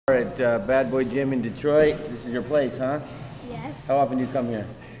Bad Boy Gym in Detroit. This is your place, huh? Yes. How often do you come here?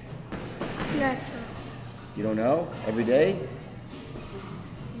 Not sure. You don't know? Every day?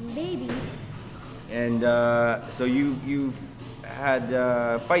 Maybe. And so you've had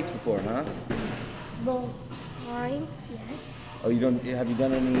fights before, huh? Well, sparring, yes. Oh, you don't? Have you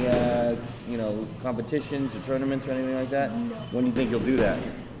done any competitions or tournaments or anything like that? No. When do you think you'll do that?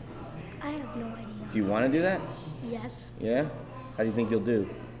 I have no idea. Do you want to do that? Yes. Yeah? How do you think you'll do?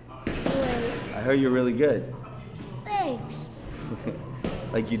 Great. I heard you're really good. Thanks.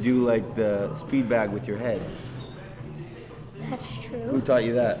 Like you do like the speed bag with your head. That's Who true. taught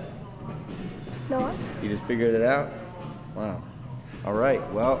you that? No one? You just figured it out? Wow. All right.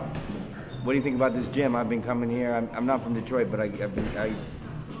 Well, what do you think about this gym? I've been coming here. I'm not from Detroit, but I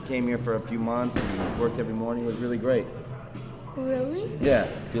came here for a few months and worked every morning. It was really great. Really? Yeah.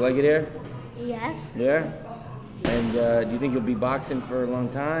 Do you like it here? Yes. Yeah. And do you think you'll be boxing for a long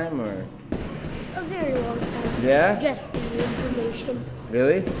time, or? A very long time. Yeah? Just for your information.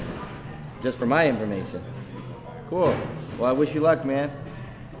 Really? Just for my information. Cool. Well, I wish you luck, man.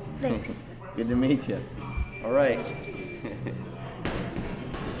 Thanks. Good to meet you. All right.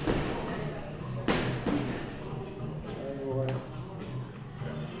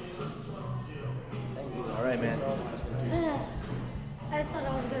 All right, man. I thought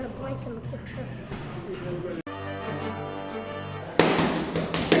I was going to blank in the picture.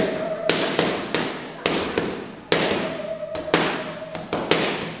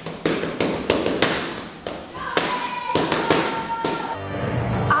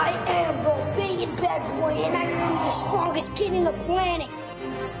 I am the biggest bad boy, and I'm the strongest kid in the planet.